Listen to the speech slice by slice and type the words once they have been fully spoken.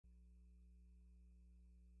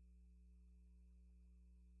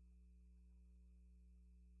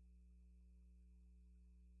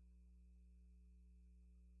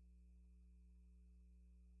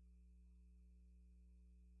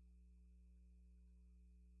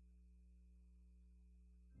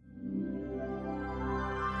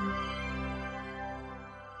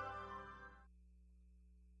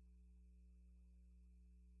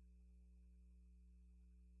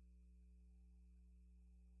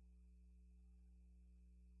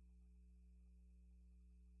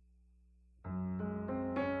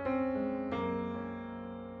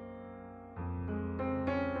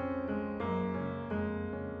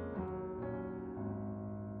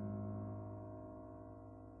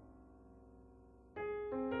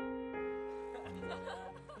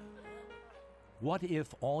What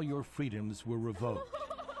if all your freedoms were revoked,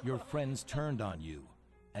 your friends turned on you,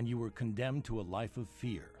 and you were condemned to a life of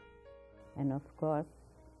fear? And of course,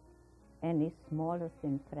 any smallest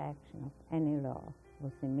infraction of any law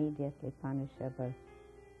was immediately punishable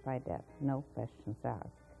by death, no questions asked.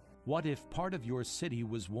 What if part of your city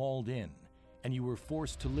was walled in, and you were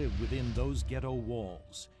forced to live within those ghetto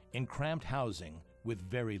walls, in cramped housing with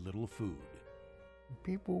very little food?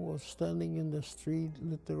 People were standing in the street,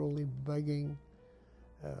 literally begging,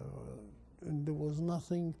 and there was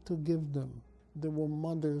nothing to give them. There were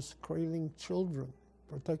mothers cradling children,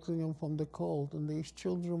 protecting them from the cold, and these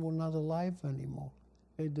children were not alive anymore.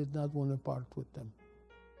 They did not want to part with them.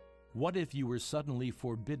 What if you were suddenly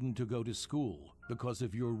forbidden to go to school because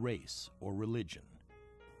of your race or religion?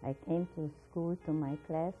 I came to school, to my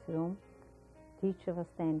classroom. Teacher was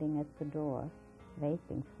standing at the door,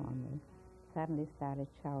 waiting for me. Suddenly started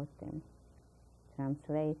shouting,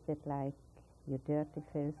 translated like, "You dirty,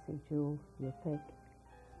 filthy Jew, you pig,"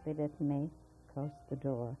 spit at me, closed the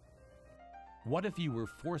door. What if you were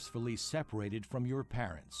forcefully separated from your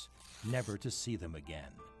parents, never to see them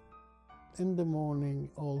again? In the morning,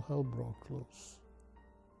 all hell broke loose.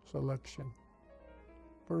 Selection.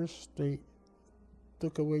 First, they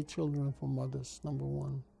took away children from mothers, number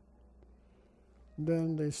one.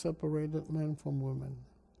 Then they separated men from women.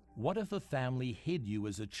 What if a family hid you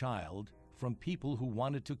as a child from people who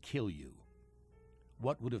wanted to kill you?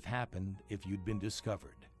 What would have happened if you'd been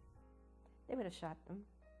discovered? They would have shot them.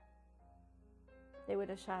 They would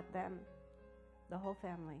have shot them, the whole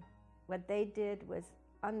family. What they did was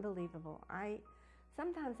unbelievable. I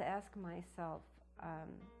sometimes ask myself,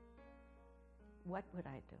 what would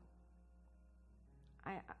I do?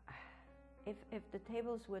 If the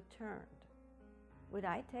tables were turned, would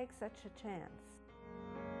I take such a chance?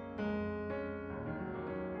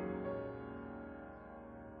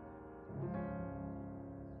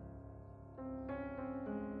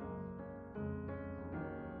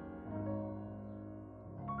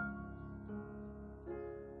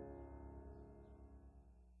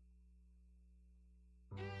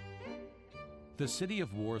 The city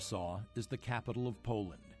of Warsaw is the capital of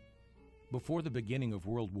Poland. Before the beginning of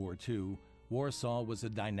World War II, Warsaw was a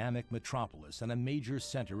dynamic metropolis and a major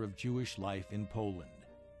center of Jewish life in Poland.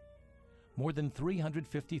 More than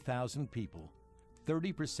 350,000 people,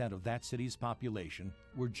 30% of that city's population,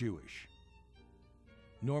 were Jewish.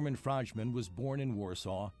 Norman Frajman was born in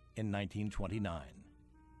Warsaw in 1929.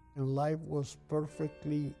 And life was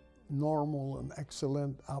perfectly normal and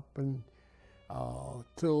excellent up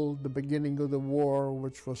till the beginning of the war,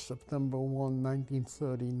 which was September 1,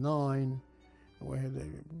 1939.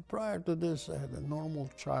 Prior to this, I had a normal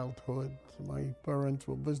childhood. My parents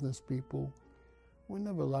were business people. We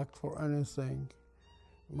never lacked for anything.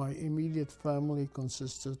 My immediate family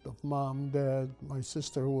consisted of mom, dad, my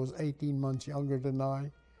sister who was 18 months younger than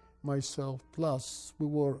I, myself, plus we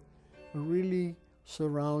were really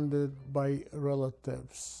surrounded by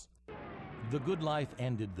relatives. The good life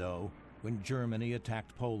ended, though, when Germany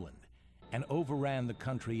attacked Poland and overran the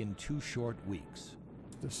country in 2 short weeks.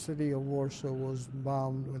 The city of Warsaw was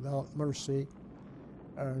bombed without mercy,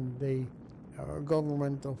 and the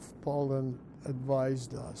government of Poland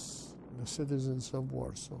advised us, the citizens of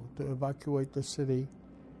Warsaw, to evacuate the city,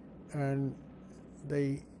 and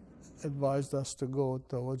they advised us to go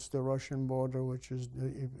towards the Russian border, which is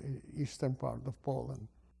the eastern part of Poland.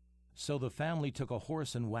 So the family took a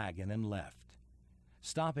horse and wagon and left.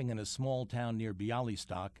 Stopping in a small town near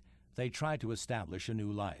Białystok, they tried to establish a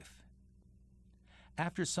new life.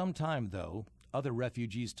 After some time, though, other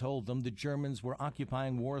refugees told them the Germans were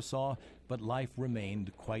occupying Warsaw, but life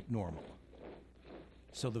remained quite normal.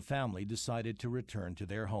 So the family decided to return to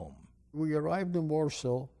their home. We arrived in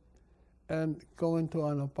Warsaw and go into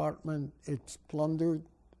an apartment. It's plundered,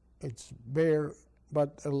 it's bare,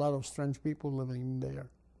 but a lot of strange people living there.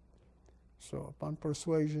 So upon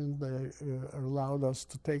persuasion, they allowed us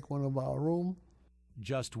to take one of our rooms.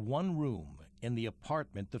 Just one room in the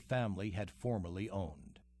apartment the family had formerly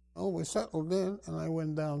owned. Oh, we settled in, and I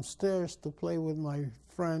went downstairs to play with my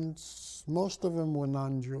friends. Most of them were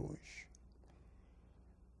non-Jewish.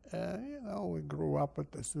 We grew up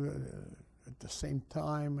at the same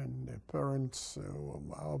time, and their parents,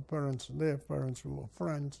 our parents and their parents were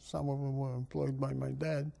friends. Some of them were employed by my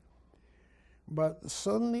dad. But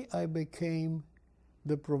suddenly I became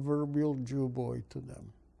the proverbial Jew boy to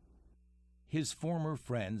them. His former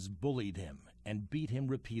friends bullied him and beat him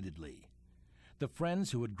repeatedly. The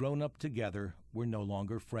friends who had grown up together were no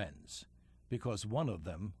longer friends, because one of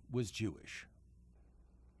them was Jewish.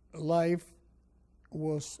 Life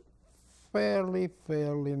was fairly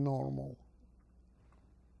normal.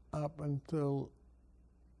 up until,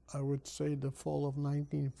 I would say, the fall of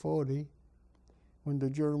 1940, when the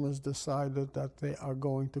Germans decided that they are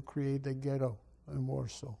going to create a ghetto in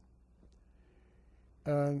Warsaw.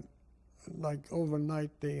 And like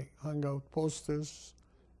overnight, they hung out posters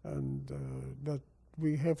and that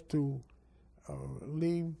we have to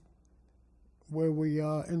leave where we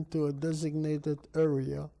are into a designated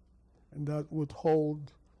area, and that would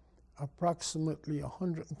hold approximately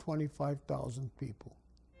 125,000 people.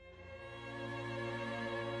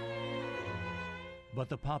 But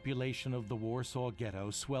the population of the Warsaw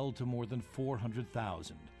Ghetto swelled to more than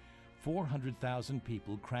 400,000. 400,000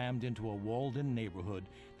 people crammed into a walled-in neighborhood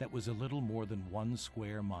that was a little more than 1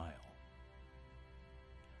 square mile.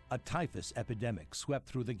 A typhus epidemic swept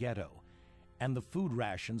through the ghetto, and the food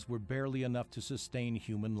rations were barely enough to sustain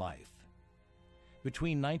human life.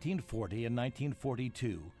 Between 1940 and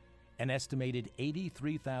 1942, an estimated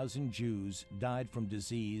 83,000 Jews died from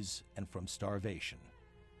disease and from starvation.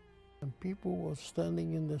 And people were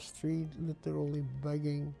standing in the street literally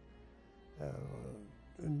begging,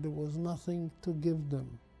 and there was nothing to give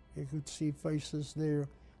them. You could see faces there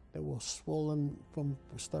that were swollen from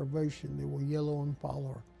starvation. They were yellow in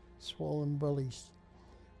pallor, swollen bellies.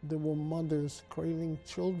 There were mothers cradling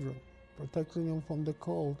children, protecting them from the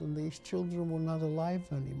cold, and these children were not alive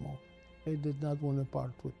anymore. They did not want to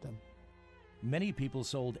part with them. Many people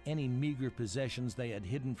sold any meager possessions they had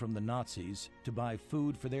hidden from the Nazis to buy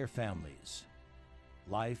food for their families.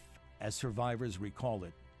 Life, as survivors recall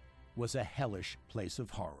it, was a hellish place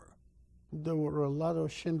of horror. There were a lot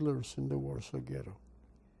of Schindlers in the Warsaw Ghetto.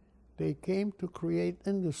 They came to create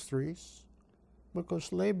industries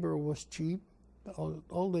because labor was cheap.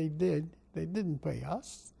 All they did, they didn't pay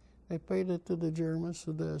us. They paid it to the Germans,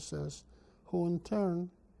 to the SS, who in turn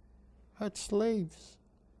had slaves.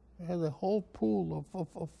 They had a whole pool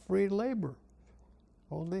of free labor.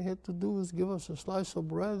 All they had to do was give us a slice of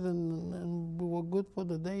bread and we were good for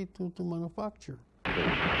the day to manufacture.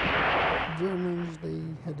 Germans, they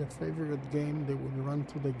had a favorite game. They would run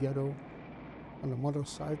to the ghetto on a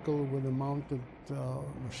motorcycle with a mounted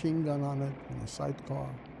machine gun on it and a sidecar,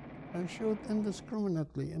 and shoot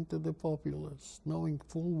indiscriminately into the populace, knowing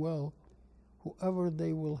full well whoever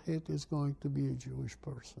they will hit is going to be a Jewish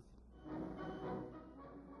person.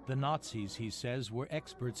 The Nazis, he says, were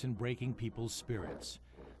experts in breaking people's spirits.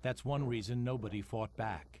 That's one reason nobody fought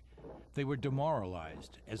back. They were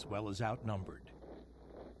demoralized as well as outnumbered.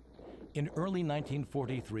 In early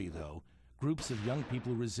 1943, though, groups of young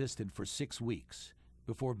people resisted for 6 weeks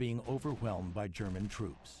before being overwhelmed by German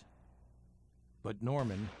troops. But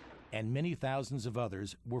Norman and many thousands of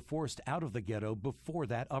others were forced out of the ghetto before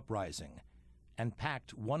that uprising and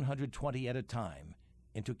packed 120 at a time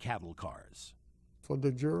into cattle cars. For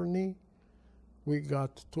the journey, we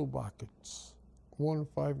got 2 buckets, 1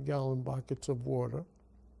 5-gallon buckets of water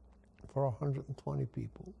for 120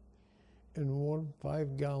 people, and 1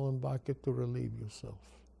 5-gallon bucket to relieve yourself.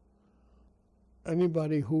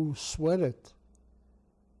 Anybody who sweated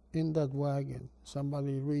in that wagon,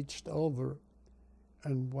 somebody reached over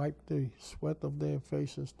and wiped the sweat of their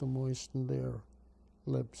faces to moisten their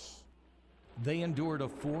lips. They endured a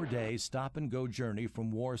 4-day stop-and-go journey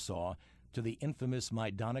from Warsaw to the infamous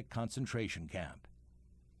Majdanek concentration camp.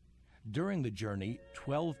 During the journey,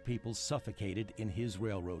 12 people suffocated in his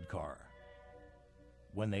railroad car.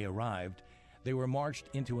 When they arrived, they were marched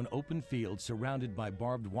into an open field surrounded by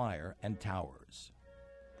barbed wire and towers.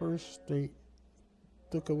 First, they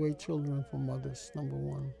took away children from mothers, number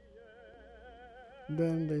 1.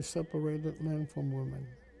 Then they separated men from women.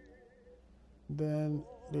 Then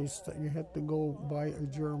you had to go by a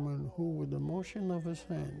German who, with the motion of his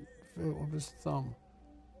hand, of his thumb,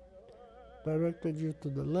 directed you to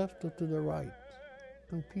the left or to the right.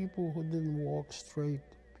 And people who didn't walk straight,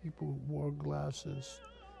 people who wore glasses,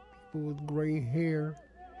 people with gray hair,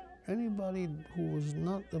 anybody who was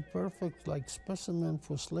not a perfect specimen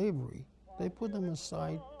for slavery, they put them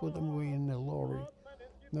aside, put them away in the lorry,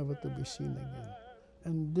 never to be seen again.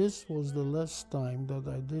 And this was the last time that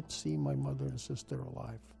I did see my mother and sister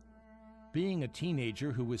alive. Being a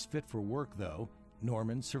teenager who was fit for work, though,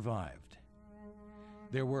 Norman survived.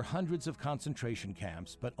 There were hundreds of concentration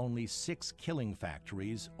camps, but only 6 killing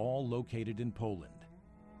factories, all located in Poland.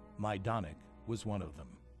 Majdanek was one of them.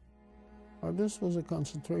 This was a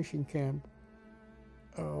concentration camp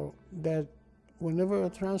that whenever a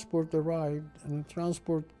transport arrived, and a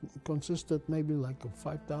transport consisted maybe of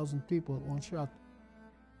 5,000 people at one shot,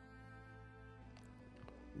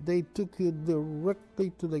 they took you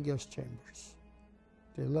directly to the gas chambers.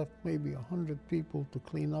 They left maybe 100 people to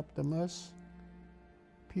clean up the mess.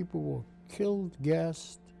 People were killed,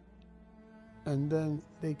 gassed, and then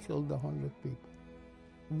they killed 100 people.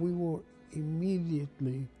 We were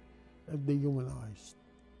immediately dehumanized.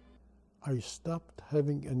 I stopped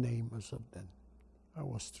having a name as of then. I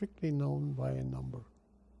was strictly known by a number.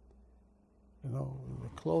 You know, the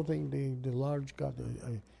clothing, the large got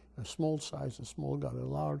a small size, the small got a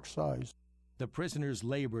large size. The prisoners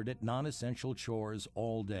labored at non-essential chores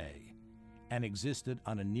all day and existed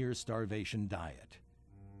on a near-starvation diet.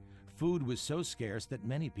 Food was so scarce that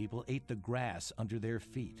many people ate the grass under their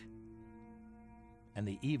feet. And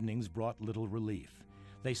the evenings brought little relief.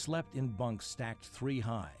 They slept in bunks stacked 3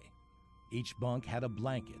 high. Each bunk had a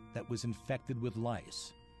blanket that was infected with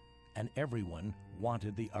lice, and everyone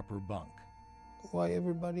wanted the upper bunk. Why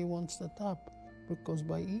everybody wants the top? Because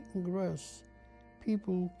by eating grass,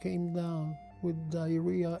 people came down with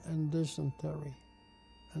diarrhea and dysentery.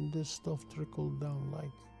 And this stuff trickled down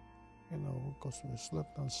like, you know, because we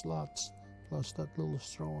slept on slots, plus that little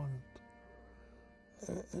straw on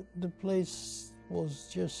it. The place was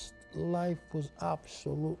just, life was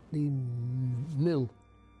absolutely nil.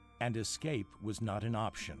 And escape was not an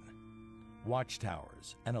option.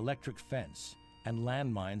 Watchtowers, an electric fence, and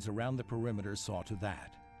landmines around the perimeter saw to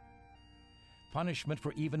that. Punishment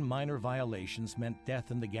for even minor violations meant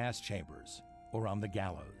death in the gas chambers or on the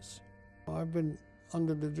gallows. I've been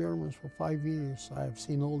under the Germans for 5 years. I have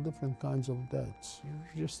seen all different kinds of deaths.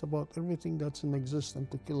 Just about everything that's in existence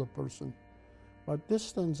to kill a person. But this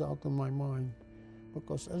stands out in my mind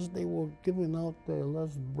because as they were giving out their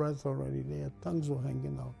last breath already, their tongues were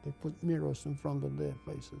hanging out. They put mirrors in front of their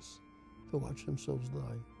faces to watch themselves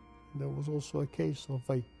die. There was also a case of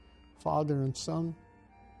a father and son.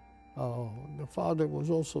 The father was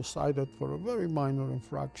also cited for a very minor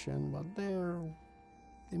infraction, but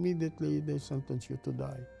immediately they sentenced you to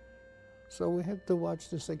die. So we had to watch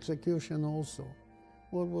this execution also.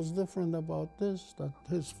 What was different about this, that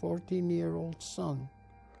his 14-year-old son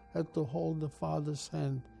had to hold the father's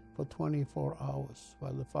hand for 24 hours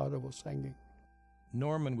while the father was hanging.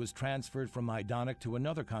 Norman was transferred from Majdanek to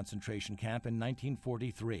another concentration camp in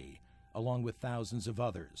 1943, along with thousands of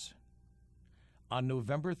others. On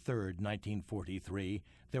November 3rd, 1943,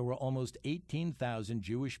 there were almost 18,000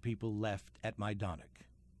 Jewish people left at Majdanek.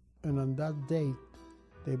 And on that date,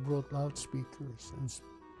 they brought loudspeakers and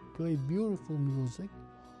played beautiful music,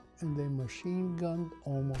 and they machine-gunned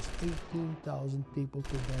almost 18,000 people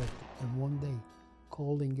to death in one day,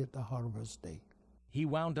 calling it a Harvest Day. He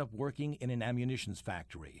wound up working in an ammunition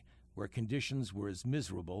factory, where conditions were as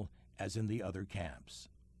miserable as in the other camps.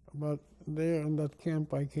 But there in that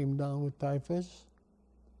camp, I came down with typhus,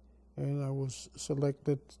 and I was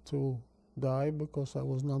selected to die because I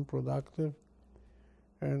was non-productive.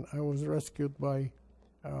 And I was rescued by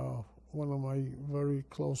one of my very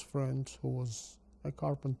close friends who was a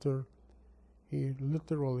carpenter. He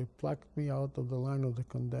literally plucked me out of the line of the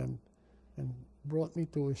condemned and brought me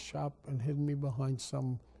to his shop and hid me behind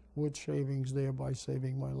some wood shavings, thereby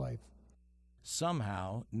saving my life.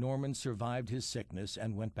 Somehow, Norman survived his sickness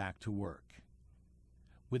and went back to work.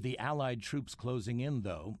 With the Allied troops closing in,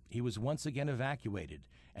 though, he was once again evacuated,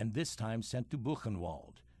 and this time sent to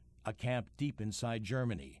Buchenwald, a camp deep inside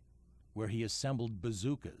Germany, where he assembled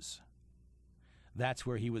bazookas. That's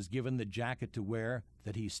where he was given the jacket to wear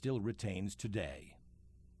that he still retains today.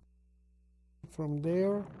 From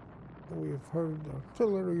there, we've heard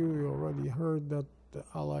artillery. We already heard that the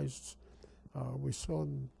Allies, we saw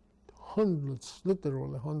hundreds,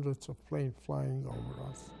 literally hundreds of planes flying over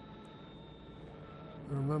us.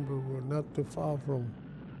 Remember, we're not too far from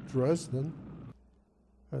Dresden,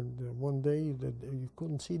 and one day you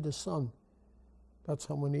couldn't see the sun. That's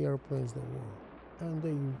how many airplanes there were. And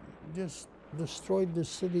they just destroyed the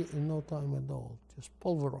city in no time at all, just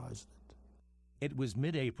pulverized it. It was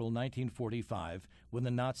mid-April 1945 when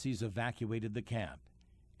the Nazis evacuated the camp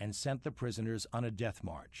and sent the prisoners on a death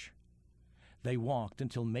march. They walked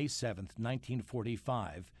until May 7th,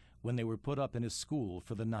 1945, when they were put up in a school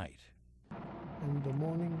for the night. In the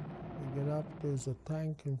morning, we get up, there's a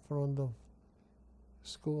tank in front of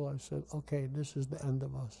school. I said, okay, this is the end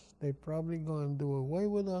of us. They're probably going to do away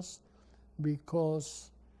with us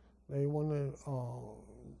because they want to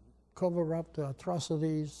cover up the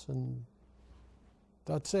atrocities, and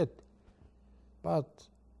that's it. But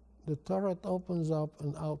the turret opens up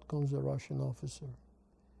and out comes a Russian officer.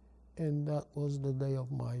 And that was the day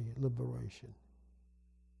of my liberation.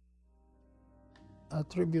 I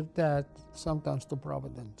attribute that sometimes to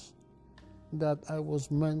Providence, that I was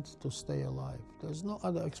meant to stay alive. There's no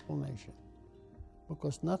other explanation,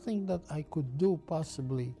 because nothing that I could do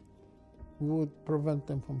possibly would prevent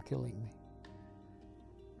them from killing me.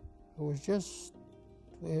 It was just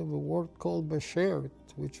we have a word called beshert,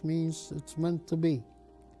 which means it's meant to be.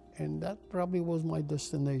 And that probably was my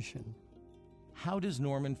destination. How does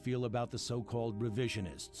Norman feel about the so-called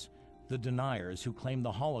revisionists, the deniers who claim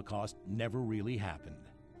the Holocaust never really happened?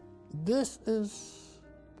 This is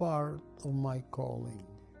part of my calling,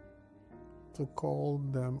 to call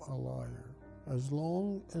them a liar. As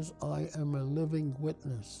long as I am a living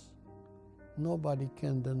witness, nobody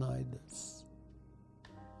can deny this.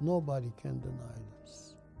 Nobody can deny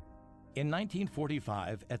this. In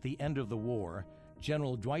 1945, at the end of the war,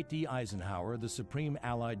 General Dwight D. Eisenhower, the Supreme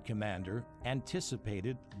Allied Commander,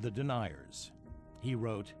 anticipated the deniers. He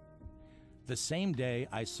wrote, "The same day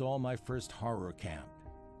I saw my first horror camp.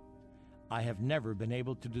 I have never been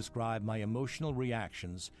able to describe my emotional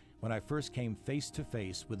reactions when I first came face to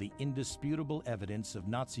face with the indisputable evidence of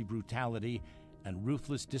Nazi brutality and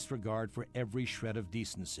ruthless disregard for every shred of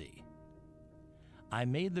decency. I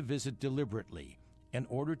made the visit deliberately in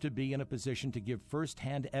order to be in a position to give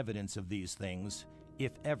first-hand evidence of these things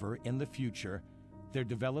if ever in the future there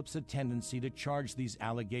develops a tendency to charge these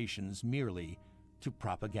allegations merely to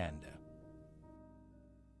propaganda."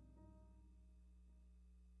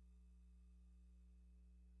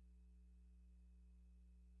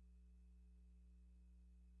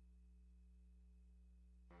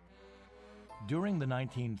 During the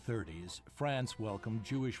 1930s, France welcomed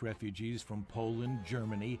Jewish refugees from Poland,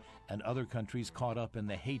 Germany, and other countries caught up in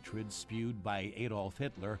the hatred spewed by Adolf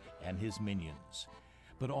Hitler and his minions.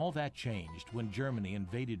 But all that changed when Germany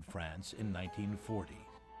invaded France in 1940.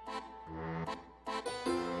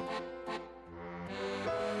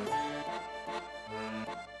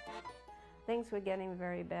 Things were getting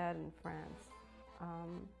very bad in France.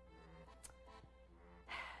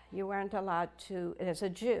 You weren't allowed to, as a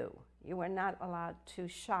Jew, you were not allowed to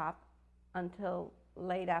shop until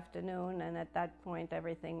late afternoon, and at that point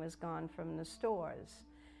everything was gone from the stores.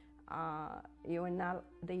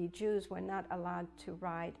 The Jews were not allowed to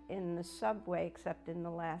ride in the subway except in the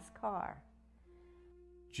last car.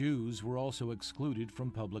 Jews were also excluded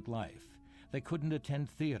from public life. They couldn't attend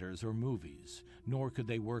theaters or movies, nor could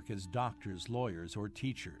they work as doctors, lawyers, or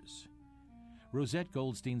teachers. Rosette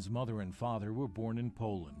Goldstein's mother and father were born in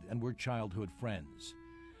Poland and were childhood friends.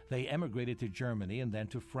 They emigrated to Germany and then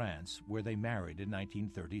to France, where they married in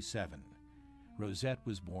 1937. Rosette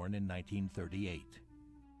was born in 1938.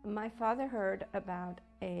 My father heard about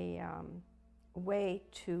a way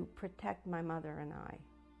to protect my mother and I.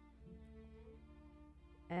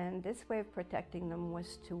 And this way of protecting them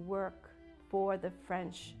was to work for the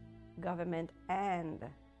French government and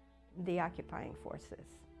the occupying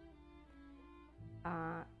forces.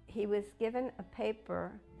 He was given a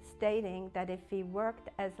paper stating that if he worked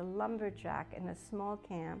as a lumberjack in a small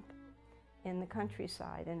camp in the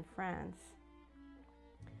countryside in France,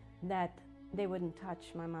 that they wouldn't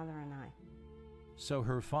touch my mother and I. So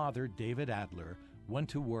her father, David Adler, went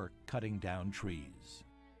to work cutting down trees.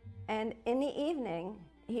 And in the evening,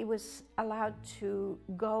 he was allowed to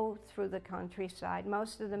go through the countryside.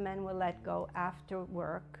 Most of the men were let go after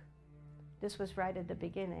work. This was right at the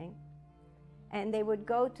beginning. And they would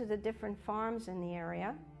go to the different farms in the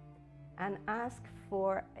area and ask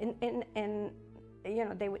for,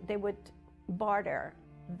 they would barter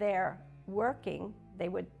their working. They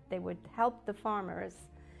would help the farmers,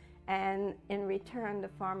 and in return, the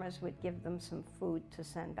farmers would give them some food to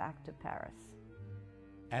send back to Paris.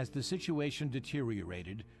 As the situation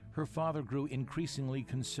deteriorated, her father grew increasingly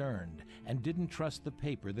concerned and didn't trust the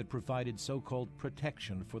paper that provided so-called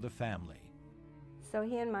protection for the family. So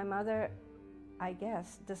he and my mother, I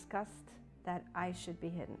guess, discussed that I should be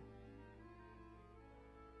hidden.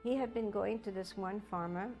 He had been going to this one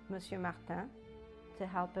farmer, Monsieur Martin, to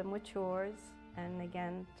help him with chores and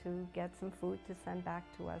again to get some food to send back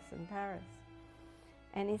to us in Paris.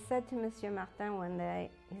 And he said to Monsieur Martin one day,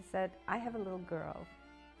 he said, "I have a little girl,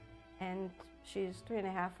 and she's three and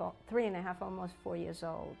a half, almost 4 years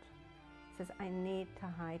old." He says, "I need to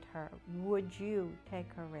hide her. Would you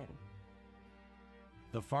take her in?"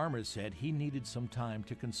 The farmer said he needed some time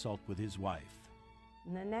to consult with his wife.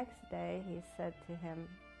 And the next day he said to him,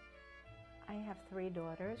 "I have 3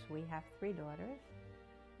 daughters, we have 3 daughters,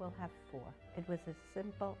 we'll have 4. It was as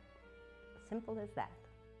simple as that.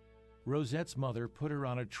 Rosette's mother put her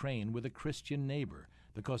on a train with a Christian neighbor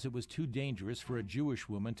because it was too dangerous for a Jewish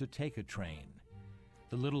woman to take a train.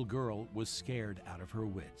 The little girl was scared out of her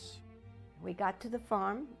wits. We got to the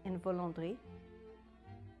farm in Volandry,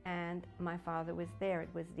 and my father was there.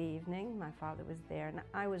 It was the evening, my father was there, and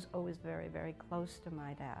I was always very, very close to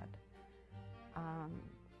my dad.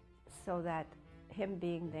 So that him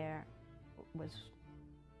being there was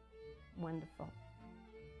wonderful.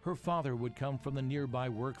 Her father would come from the nearby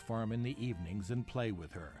work farm in the evenings and play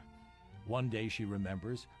with her. One day, she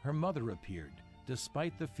remembers, her mother appeared,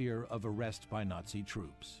 despite the fear of arrest by Nazi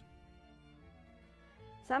troops.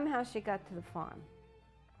 Somehow she got to the farm,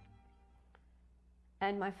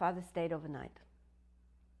 and my father stayed overnight.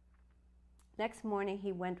 Next morning,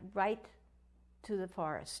 he went right to the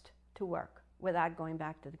forest to work without going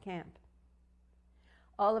back to the camp.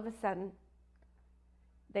 All of a sudden,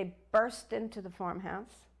 they burst into the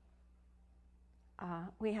farmhouse.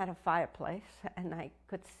 We had a fireplace, and I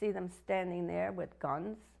could see them standing there with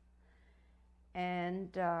guns.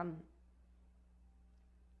 And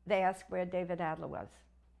they asked where David Adler was.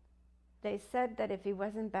 They said that if he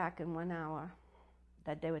wasn't back in 1 hour,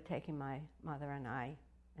 that they were taking my mother and I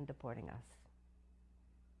and deporting us.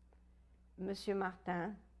 Monsieur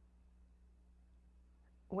Martin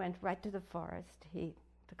went right to the forest. He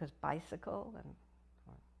took his bicycle and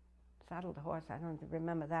saddled a horse. I don't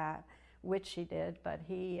remember that, which he did, but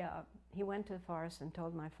he went to the forest and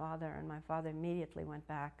told my father, and my father immediately went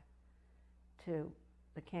back to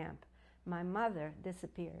the camp. My mother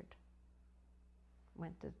disappeared,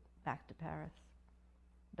 back to Paris.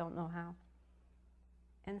 Don't know how.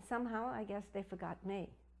 And somehow, I guess they forgot me.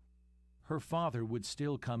 Her father would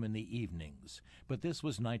still come in the evenings, but this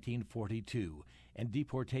was 1942, and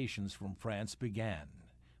deportations from France began,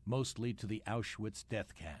 mostly to the Auschwitz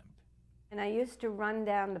death camp. And I used to run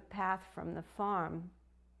down the path from the farm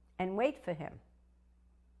and wait for him.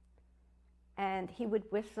 And he would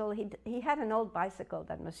whistle. He had an old bicycle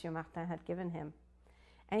that Monsieur Martin had given him.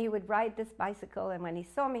 And he would ride this bicycle, and when he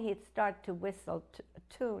saw me, he'd start to whistle a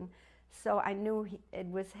tune. So I knew it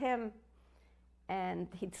was him, and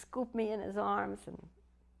he'd scoop me in his arms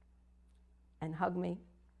and hug me.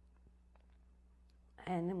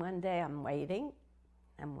 And one day I'm waiting,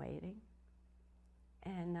 and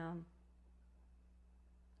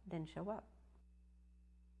didn't show up.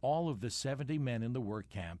 All of the 70 men in the work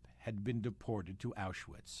camp had been deported to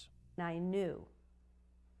Auschwitz. I knew,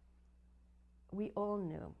 we all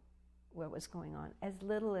knew what was going on. As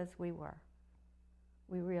little as we were,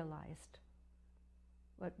 we realized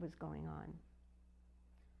what was going on.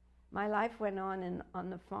 My life went on on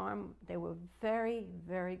the farm. They were very,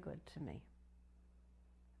 very good to me.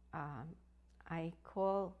 I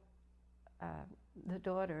call the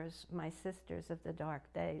daughters my sisters of the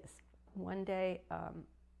dark days. One day,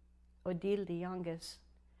 Odile, the youngest,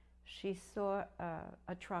 she saw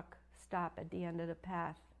a truck stop at the end of the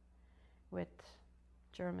path with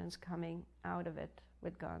Germans coming out of it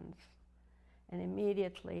with guns. And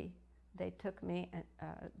immediately they took me,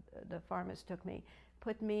 the farmers took me,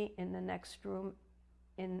 put me in the next room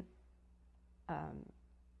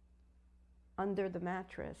under the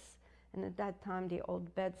mattress. And at that time, the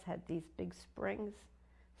old beds had these big springs,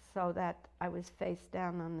 so that I was face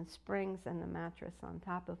down on the springs and the mattress on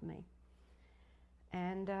top of me.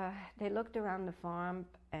 And they looked around the farm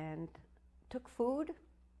and took food.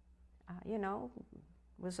 You know, it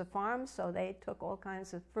was a farm, so they took all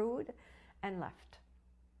kinds of food and left.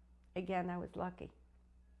 Again, I was lucky.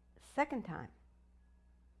 Second time,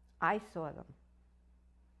 I saw them.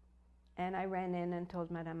 And I ran in and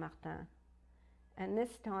told Madame Martin. And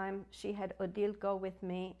this time, she had Odile go with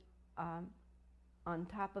me on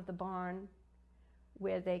top of the barn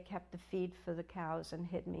where they kept the feed for the cows and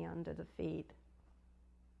hid me under the feed.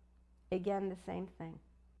 Again, the same thing.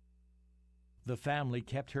 The family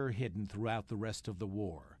kept her hidden throughout the rest of the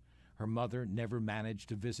war. Her mother never managed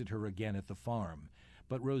to visit her again at the farm,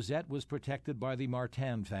 but Rosette was protected by the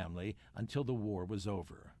Martin family until the war was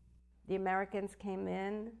over. The Americans came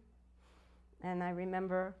in, and I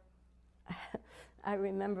remember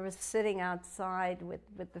sitting outside with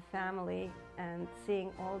the family and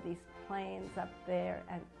seeing all these planes up there,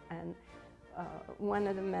 and one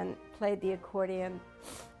of the men played the accordion,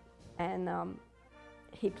 and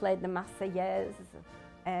he played the Marseillaise,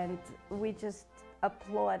 and we just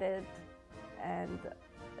applauded and,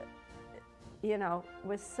 you know,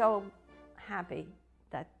 was so happy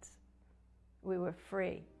that we were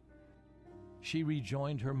free. She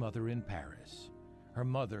rejoined her mother in Paris. Her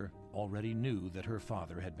mother already knew that her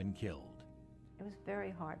father had been killed. It was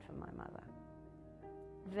very hard for my mother.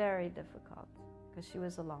 Very difficult, because she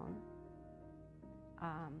was alone.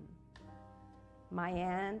 My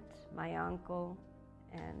aunt, my uncle,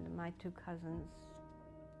 and my two cousins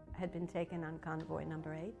had been taken on convoy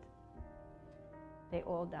number 8. They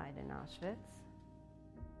all died in Auschwitz.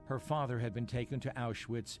 Her father had been taken to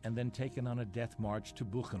Auschwitz and then taken on a death march to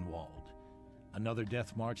Buchenwald. Another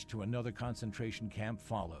death march to another concentration camp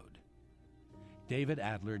followed. David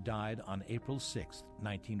Adler died on April 6,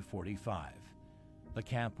 1945. The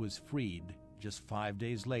camp was freed just 5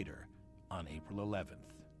 days later, on April 11th.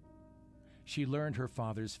 She learned her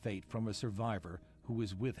father's fate from a survivor who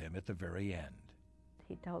was with him at the very end.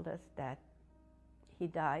 He told us that he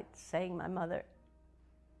died saying my mother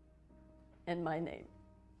and my name.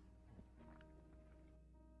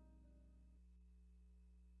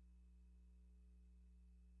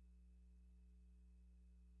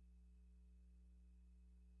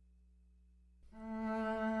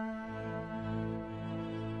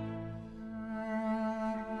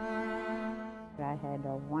 I had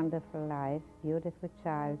a wonderful life, beautiful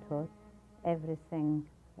childhood, everything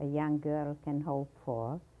a young girl can hope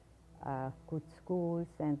for. Good schools,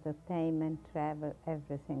 entertainment, travel,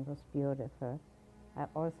 everything was beautiful. I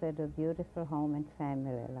also had a beautiful home and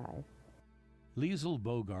family life. Liesl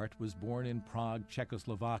Bogart was born in Prague,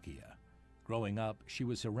 Czechoslovakia. Growing up, she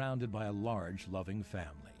was surrounded by a large, loving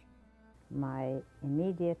family. My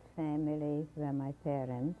immediate family were my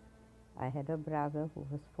parents. I had a brother who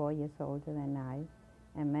was 4 years older than I,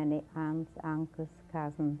 and many aunts, uncles,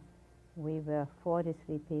 cousins. We were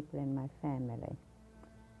 43 people in my family.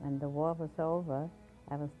 When the war was over,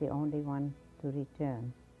 I was the only one to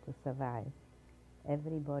return, to survive.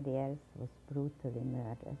 Everybody else was brutally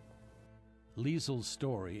murdered. Liesl's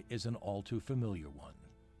story is an all too familiar one.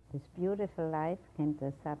 This beautiful life came to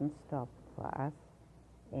a sudden stop for us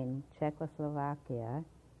in Czechoslovakia.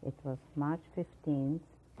 It was March 15th,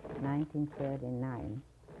 1939.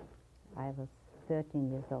 I was 13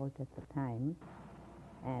 years old at the time,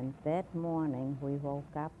 and that morning we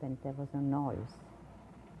woke up and there was a noise.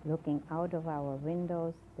 Looking out of our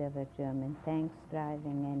windows, there were German tanks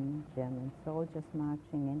driving in, German soldiers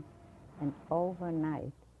marching in, and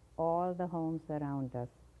overnight all the homes around us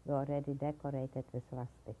were already decorated with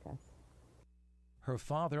swastikas. Her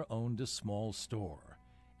father owned a small store,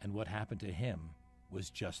 and what happened to him was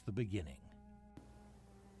just the beginning.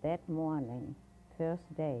 That morning,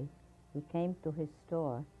 first day, we came to his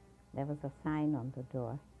store. There was a sign on the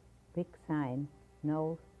door, big sign,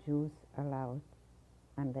 no Jews allowed.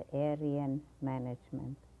 Under Aryan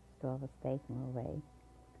management, store was taken away.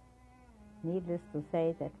 Needless to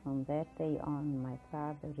say that from that day on, my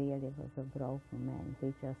father really was a broken man.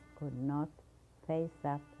 He just could not face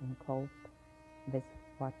up and cope with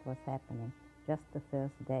what was happening, just the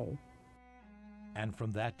first day. And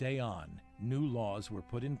from that day on, new laws were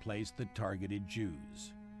put in place that targeted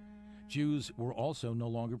Jews. Jews were also no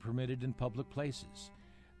longer permitted in public places.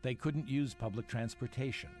 They couldn't use public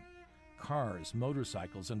transportation. Cars,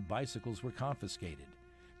 motorcycles, and bicycles were confiscated.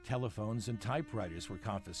 Telephones and typewriters were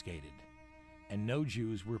confiscated. And no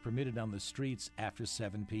Jews were permitted on the streets after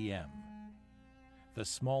 7 p.m. The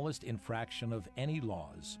smallest infraction of any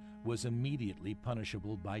laws was immediately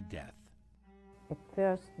punishable by death. At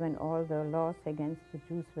first, when all the laws against the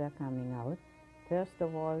Jews were coming out, first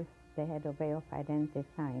of all, they had a way of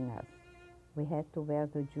identifying us. We had to wear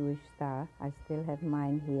the Jewish star. I still have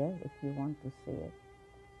mine here, if you want to see it.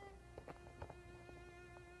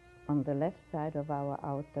 On the left side of our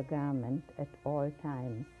outer garment at all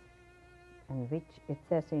times, and which it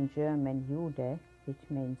says in German, Jude, which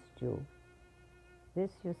means Jew.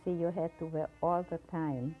 This, you see, you had to wear all the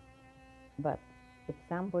time, but if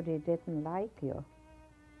somebody didn't like you,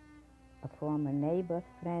 a former neighbor,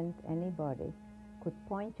 friend, anybody, could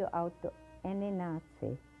point you out to any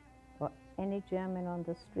Nazi or any German on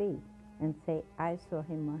the street and say, I saw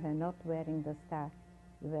him or her not wearing the star.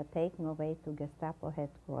 You were taken away to Gestapo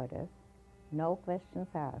headquarters. No questions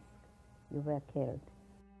asked. You were killed.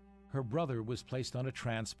 Her brother was placed on a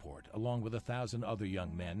transport, along with 1,000 other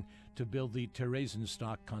young men, to build the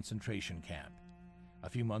Theresienstock concentration camp. A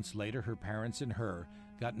few months later, her parents and her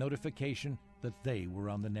got notification that they were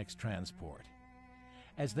on the next transport.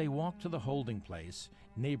 As they walked to the holding place,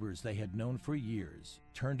 neighbors they had known for years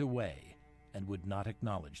turned away and would not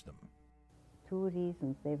acknowledge them. Two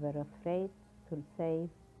reasons. They were afraid to say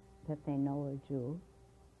that they know a Jew,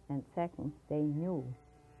 and second, they knew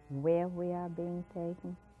where we are being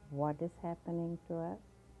taken, what is happening to us.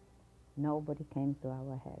 Nobody came to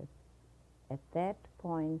our help. At that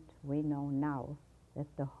point, we know now that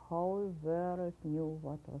the whole world knew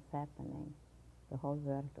what was happening. The whole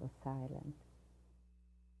world was silent.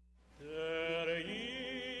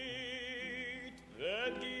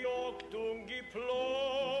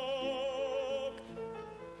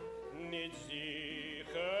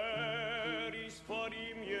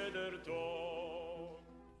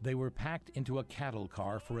 They were packed into a cattle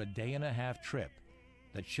car for a day-and-a-half trip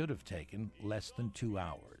that should have taken less than 2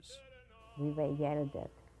 hours. We were yelled at,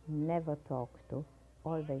 never talked to,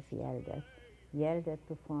 always yelled at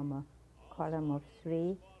to form a column of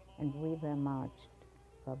 3, and we were marched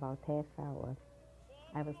for about half hour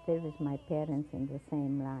I was still with my parents in the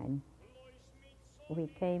same line. We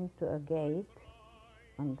came to a gate.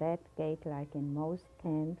 On that gate, like in most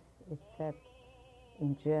camps, it said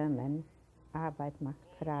in German, Arbeit macht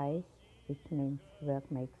frei, which means work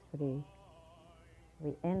makes free.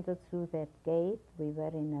 We entered through that gate. We were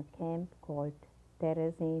in a camp called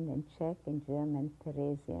Terezin in Czech, in German,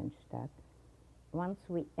 Theresienstadt. Once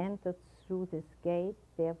we entered through this gate,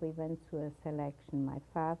 there we went through a selection. My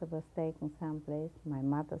father was taken someplace, my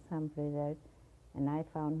mother someplace else, and I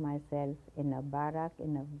found myself in a barrack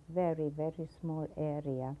in a very, very small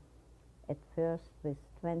area, at first with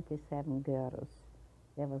 27 girls.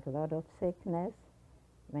 There was a lot of sickness.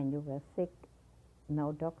 When you were sick,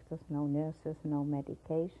 no doctors, no nurses, no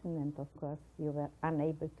medication, and of course you were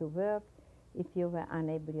unable to work. If you were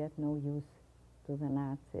unable, you had no use to the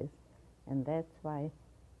Nazis. And that's why,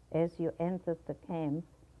 as you entered the camp,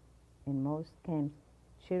 in most camps,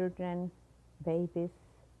 children, babies,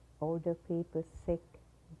 older people, sick,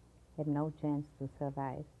 had no chance to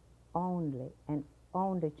survive. Only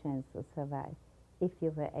chance to survive if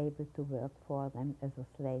you were able to work for them as a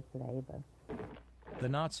slave labor. The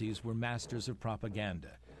Nazis were masters of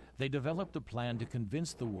propaganda. They developed a plan to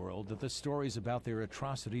convince the world that the stories about their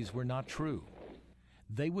atrocities were not true.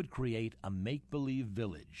 They would create a make-believe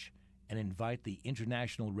village and invite the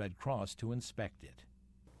International Red Cross to inspect it.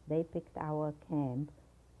 They picked our camp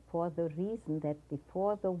for the reason that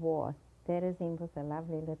before the war, Terezin was a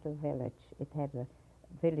lovely little village. It had a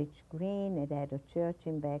village green, it had a church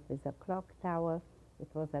in back with a clock tower, it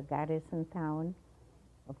was a garrison town.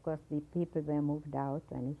 Of course, the people were moved out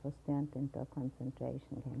and it was turned into a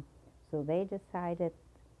concentration camp. So they decided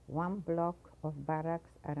one block of barracks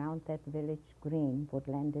around that village green would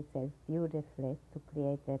lend itself beautifully to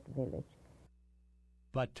create that village.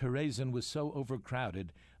 But Terezin was so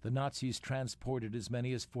overcrowded, the Nazis transported as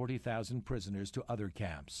many as 40,000 prisoners to other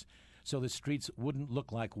camps, so the streets wouldn't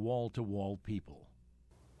look like wall-to-wall people.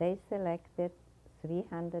 They selected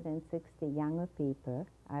 360 younger people,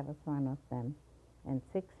 I was one of them, and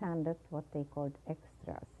 600 what they called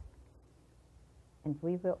extras. And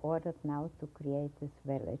we were ordered now to create this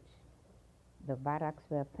village. The barracks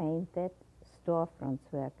were painted, storefronts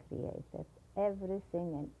were created.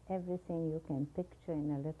 Everything you can picture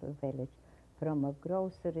in a little village, from a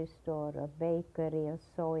grocery store, a bakery, a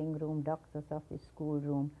sewing room, doctor's office,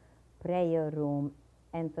 schoolroom, prayer room,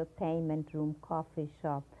 entertainment room, coffee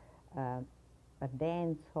shop, a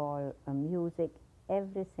dance hall, a music,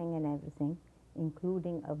 everything,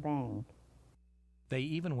 including a bank. They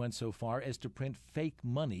even went so far as to print fake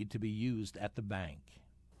money to be used at the bank.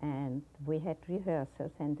 And we had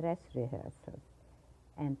rehearsals and dress rehearsals.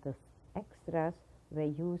 And the extras were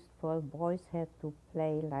used for, boys had to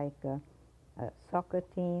play like a soccer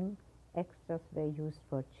team, extras were used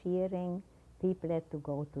for cheering, people had to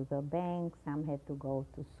go to the bank, some had to go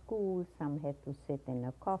to school, some had to sit in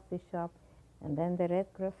a coffee shop. And then the Red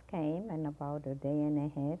Cross came, and about a day and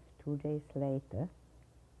a half, 2 days later,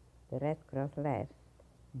 the Red Cross left.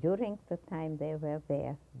 During the time they were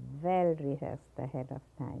there, well rehearsed ahead of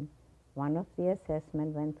time, one of the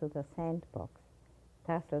assessmen went to the sandbox,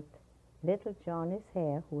 tousled little Johnny's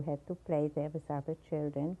hair, who had to play there with other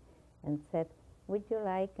children, and said, "Would you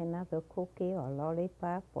like another cookie or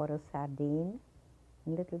lollipop or a sardine?"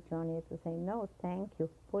 And little Johnny had to say, "No, thank you,"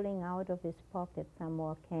 pulling out of his pocket some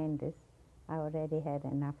more candies. I already had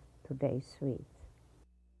enough today's sweets.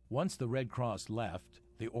 Once the Red Cross left,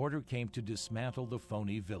 the order came to dismantle the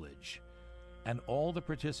phony village. And all the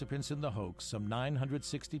participants in the hoax, some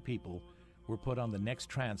 960 people, were put on the next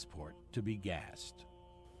transport to be gassed.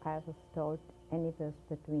 I was told anywhere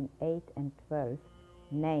between 8 and 12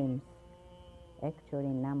 names,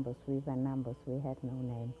 actually numbers, we were numbers, we had no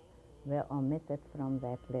names, were omitted from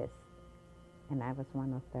that list. And I was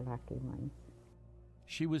one of the lucky ones.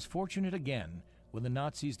 She was fortunate again when the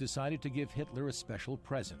Nazis decided to give Hitler a special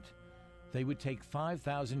present. They would take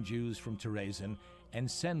 5,000 Jews from Terezin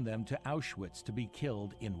and send them to Auschwitz to be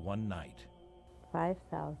killed in one night.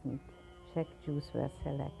 5,000 Czech Jews were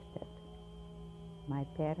selected. My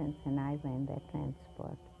parents and I were in that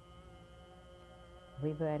transport.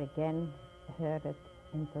 We were again herded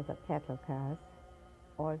into the cattle cars,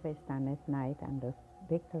 always done at night under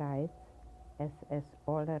big lights, SS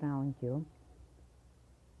all around you.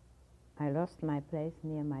 I lost my place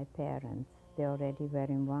near my parents. They already were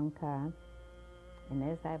in one car, and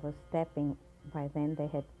as I was stepping, by then they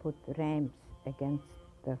had put ramps against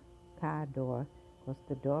the car door, because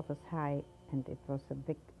the door was high and it was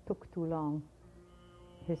took too long.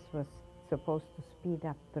 This was supposed to speed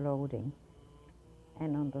up the loading.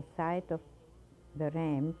 And on the side of the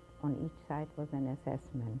ramp, on each side was an SS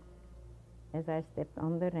man. As I stepped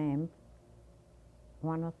on the ramp,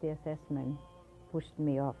 one of the assessmen pushed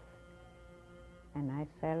me off, and I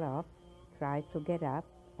fell off, tried to get up,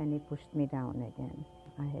 and he pushed me down again.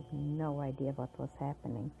 I had no idea what was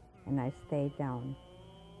happening, and I stayed down.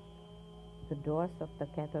 The doors of the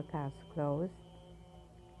cattle cars closed,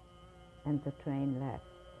 and the train left,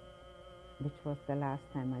 which was the last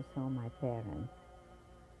time I saw my parents.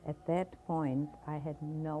 At that point, I had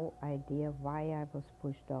no idea why I was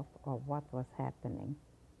pushed off or what was happening.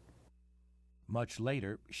 Much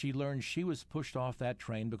later, she learned she was pushed off that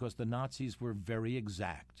train because the Nazis were very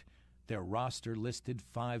exact. Their roster listed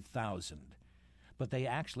 5,000, but they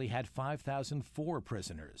actually had 5,004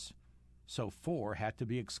 prisoners, so 4 had to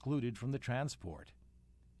be excluded from the transport.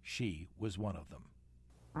 She was one of them.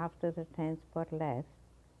 After the transport left,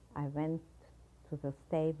 I went to the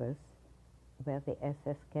stables where the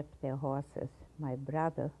SS kept their horses. My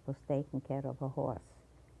brother was taking care of a horse.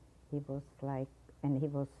 He was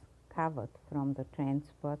covered from the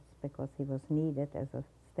transports because he was needed as a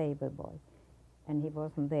stable boy, and he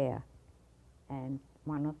wasn't there. And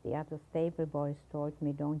one of the other stable boys told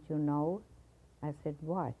me, "Don't you know?" I said,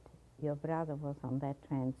 "What?" "Your brother was on that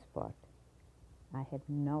transport." I had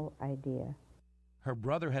no idea. Her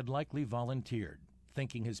brother had likely volunteered,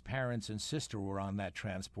 thinking his parents and sister were on that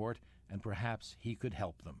transport, and perhaps he could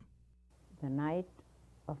help them. The night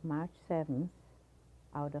of March 7th,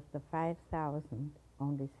 out of the 5,000,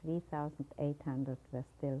 only 3,800 were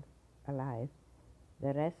still alive.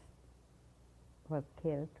 The rest were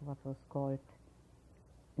killed, what was called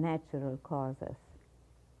natural causes.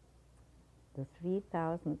 The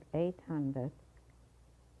 3,800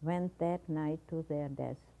 went that night to their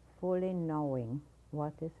deaths, fully knowing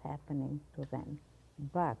what is happening to them.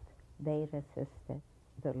 But they resisted.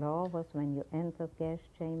 The law was when you entered gas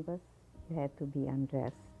chambers, you had to be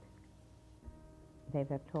undressed. They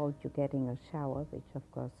were told you're getting a shower, which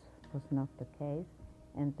of course was not the case,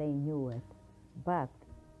 and they knew it. But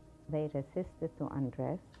they resisted to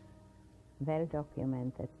undress, well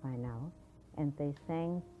documented by now, and they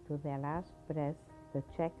sang to their last breath the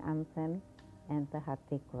Czech anthem and the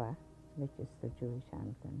Hatikva, which is the Jewish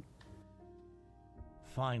anthem.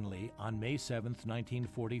 Finally, on May 7th,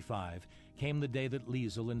 1945, came the day that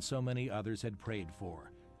Liesl and so many others had prayed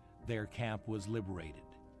for. Their camp was liberated.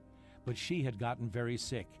 But she had gotten very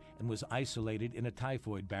sick and was isolated in a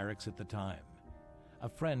typhoid barracks at the time. A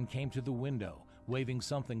friend came to the window, waving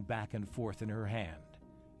something back and forth in her hand,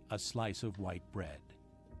 a slice of white bread.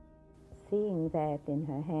 Seeing that in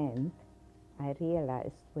her hand, I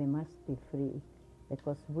realized we must be free,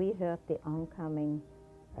 because we heard the oncoming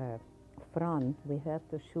front, we heard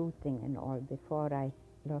the shooting and all before I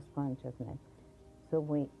lost consciousness. So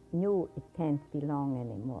we knew it can't be long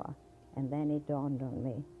anymore. And then it dawned on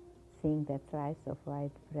me, seeing that slice of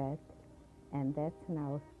white bread, and that's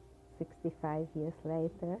now 65 years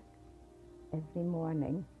later. Every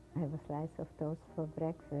morning I have a slice of toast for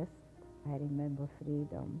breakfast. I remember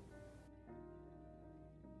freedom.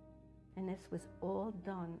 And this was all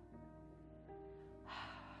done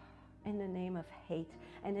in the name of hate.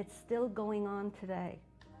 And it's still going on today.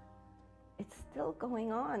 It's still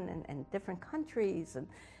going on in different countries. And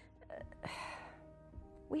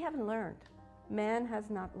we haven't learned. Man has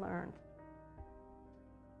not learned.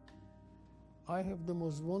 I have the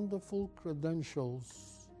most wonderful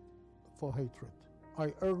credentials for hatred.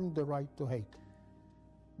 I earned the right to hate.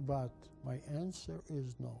 But my answer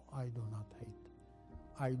is no, I do not hate.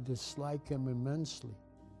 I dislike him immensely.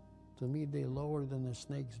 To me, they're lower than a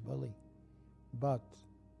snake's belly. But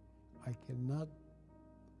I cannot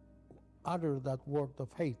utter that word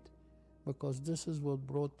of hate, because this is what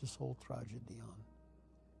brought this whole tragedy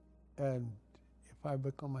on. And if I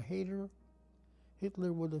become a hater,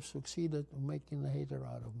 Hitler would have succeeded in making a hater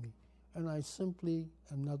out of me. And I simply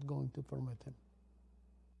am not going to permit him.